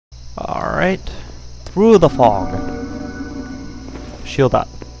Alright. Through the fog. Shield up.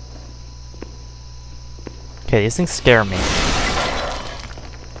 Okay, these things scare me.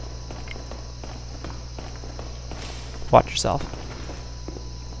 Watch yourself.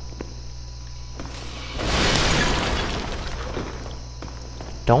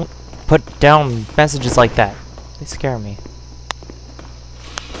 Don't put down messages like that. They scare me.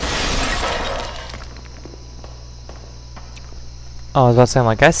 Oh, I was about to say, I'm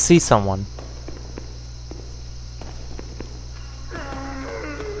like, I see someone.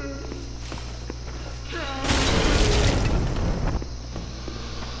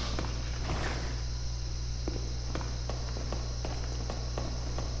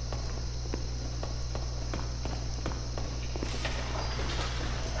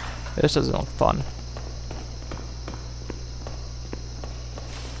 This doesn't look fun.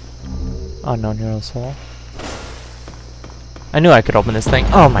 Unknown hero soul. I knew I could open this thing.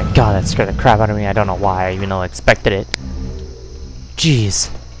 Oh my god, that scared the crap out of me. I don't know why I even though I expected it.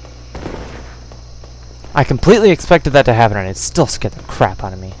 Jeez. I completely expected that to happen and it still scared the crap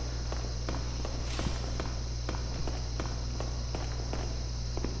out of me.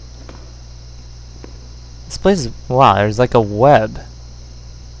 This place is... wow, there's like a web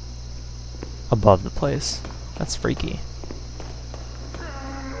above the place. That's freaky.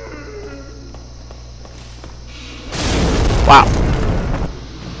 Wow.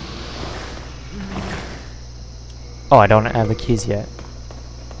 Oh, I don't have the keys yet.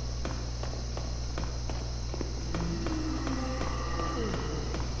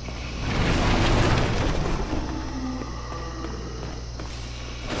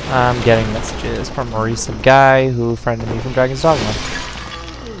 I'm getting messages from a recent guy who friended me from Dragon's Dogma.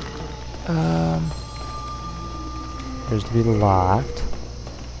 Appears to be locked.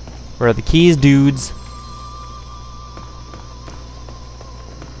 Where are the keys, dudes?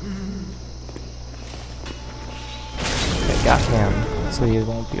 Okay, got him. So he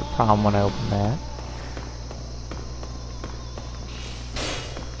won't be a problem when I open that.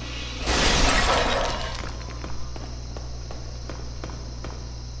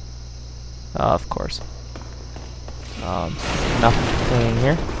 Of course. Nothing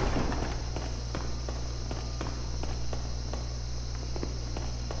here.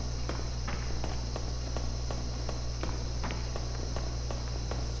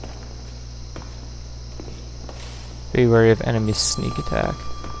 Be wary of enemy sneak attack.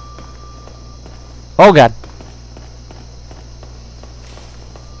 Oh god!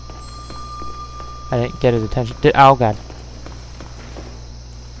 I didn't get his attention. Oh god.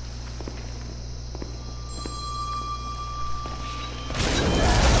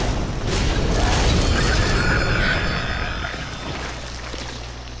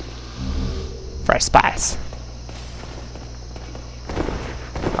 Fresh spice.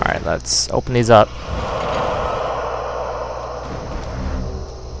 Alright, let's open these up.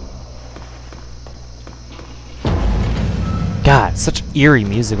 God, such eerie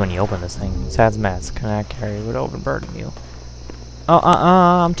music when you open this thing. Sad's mask cannot carry would overburden you. Oh,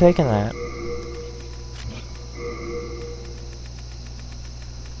 I'm taking that.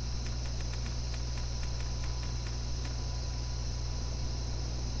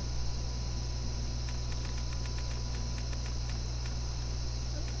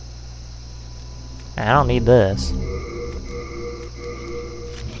 I don't need this.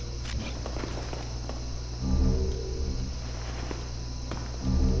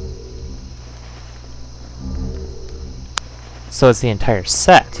 So it's the entire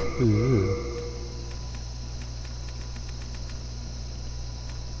set. Ooh.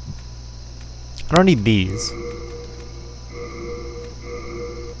 I don't need these.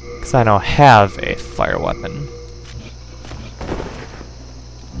 Because I don't have a fire weapon.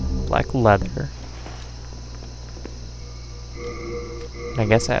 Black leather. I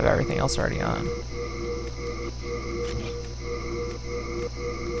guess I have everything else already on.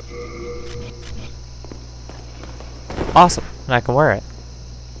 Awesome, and I can wear it.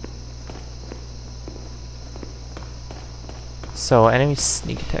 So, enemy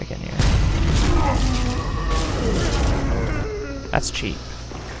sneak attack in here. That's cheap.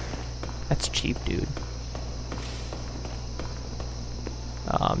 That's cheap, dude.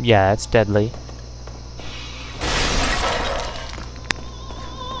 Yeah, that's deadly.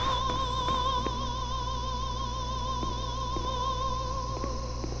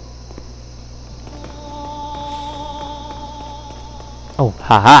 Oh,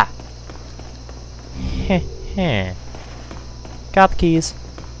 haha! Heh heh. Got the keys.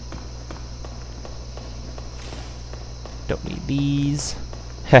 Don't need these.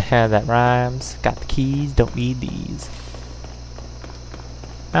 Haha, that rhymes. Got the keys, don't need these.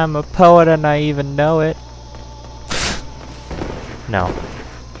 I'm a poet and I even know it. No.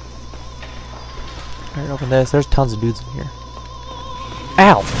 Alright, open this. There's tons of dudes in here.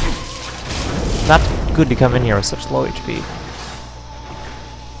 Ow! Not good to come in here with such low HP.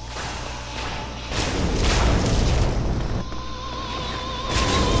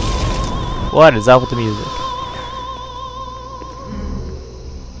 What is up with the music?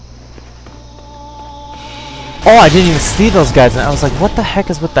 Oh, I didn't even see those guys, and I was like, what the heck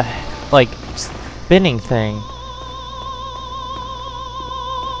is with the, like, spinning thing?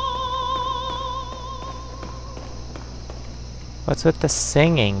 What's with the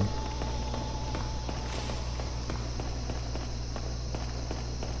singing?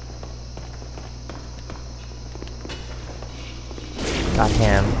 Got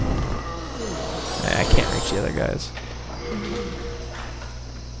him. I can't reach the other guys.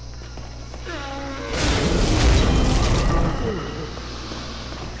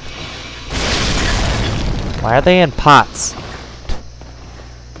 Why are they in pots?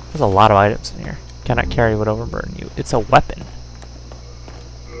 There's a lot of items in here. Cannot carry would overburden you. It's a weapon.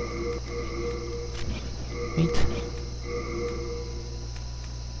 Neat.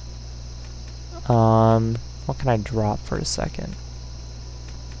 What can I drop for a second?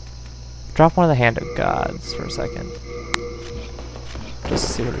 Drop one of the Hand of Gods for a second. Just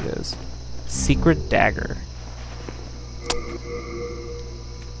to see what it is. Secret Dagger.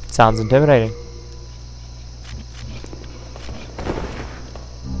 Sounds intimidating.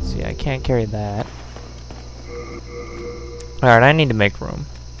 See, I can't carry that. Alright, I need to make room.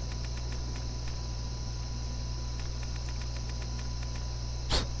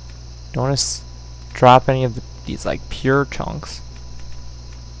 Don't want to drop any of these, like, pure chunks.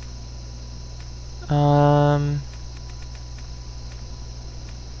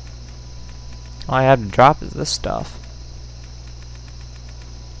 All I have to drop is this stuff.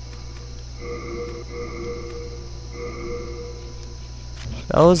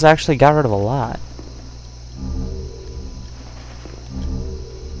 Those actually got rid of a lot.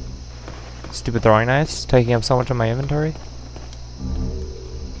 Stupid throwing knives, taking up so much of my inventory.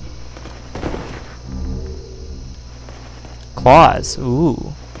 Claws,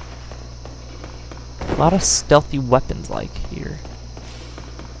 ooh. A lot of stealthy weapons like here.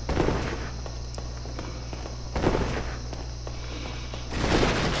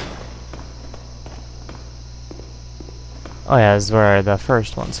 Oh yeah, this is where the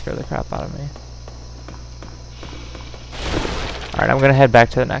first one scared the crap out of me. Alright, I'm gonna head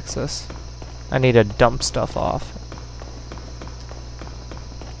back to the Nexus. I need to dump stuff off.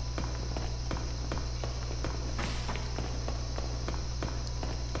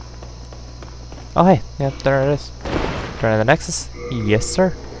 Oh hey, yep, there it is. Turn to the Nexus. Yes,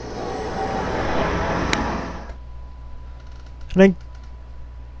 sir. And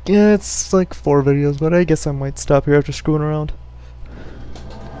yeah, it's like 4 videos, but I guess I might stop here after screwing around.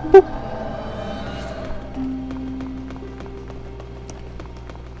 Boop.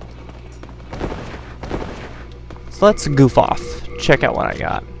 So let's goof off. Check out what I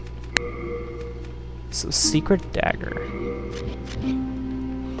got. So, Secret Dagger.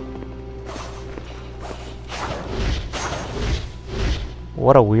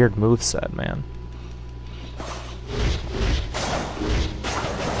 What a weird moveset, man.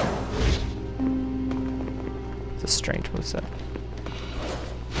 It's a strange moveset.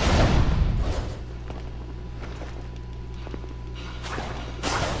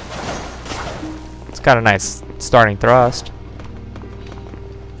 It's got a nice starting thrust.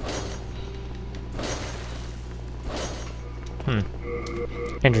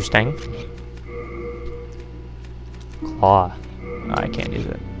 Interesting. Claw. Oh, I can't use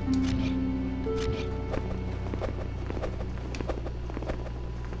it.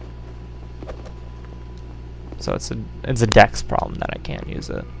 So it's a dex problem that I can't use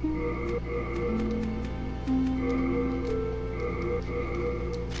it.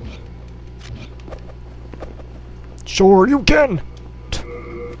 Sure you can.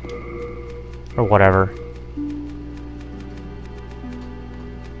 Or whatever.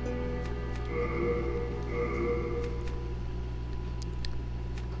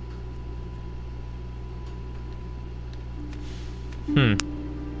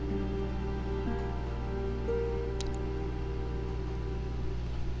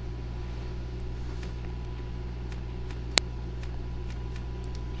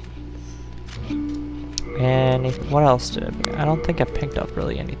 And what else did I pick? I don't think I picked up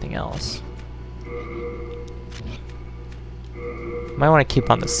really anything else. Might want to keep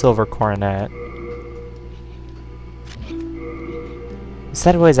on the silver coronet. The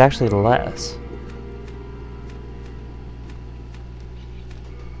set weighs actually less.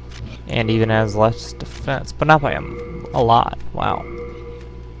 And even has less defense, but not by a lot. Wow.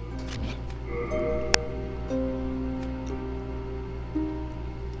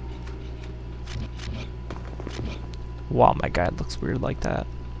 Wow, my guy looks weird like that.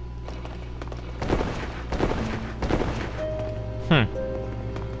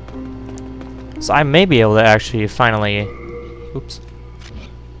 So I may be able to actually finally, oops,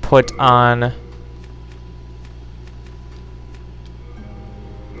 put on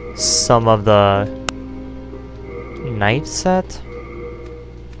some of the knight set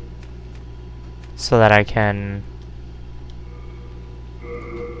so that I can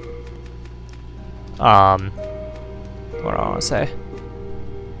what do I want to say?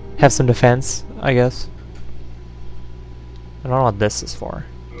 Have some defense, I guess. I don't know what this is for.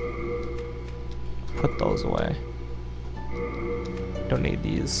 Put those away. Don't need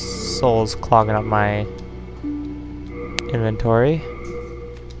these souls clogging up my inventory.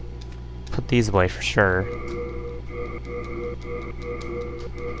 Put these away for sure.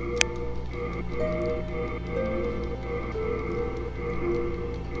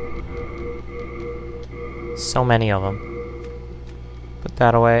 So many of them. Put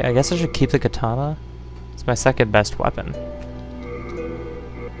that away. I guess I should keep the katana. It's my second best weapon.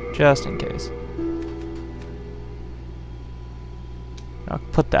 Just in case. I'll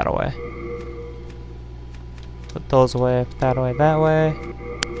put that away. Put those away, put that away, that way.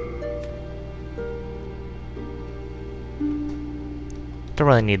 Don't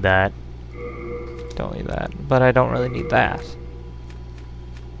really need that. Don't need that. But I don't really need that.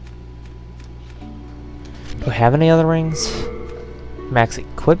 Do I have any other rings? Max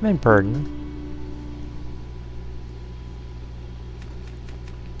equipment burden.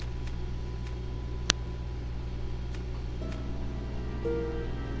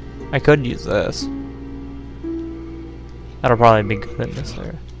 I could use this. That'll probably be good in this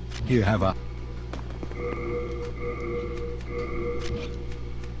area. You have a...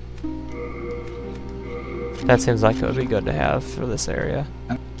 That seems like it would be good to have for this area.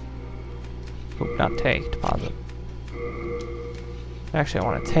 Oop, not take, deposit. Actually, I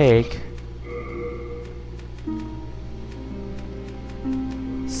want to take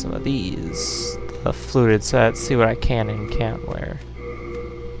some of these, the fluted sets, see what I can and can't wear.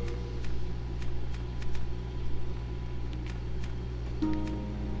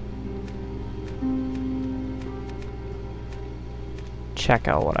 Check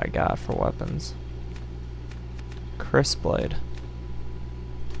out what I got for weapons. Crisp blade.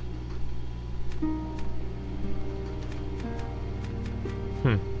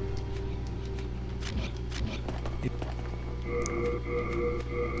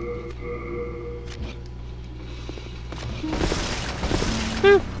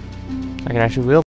 I can actually wield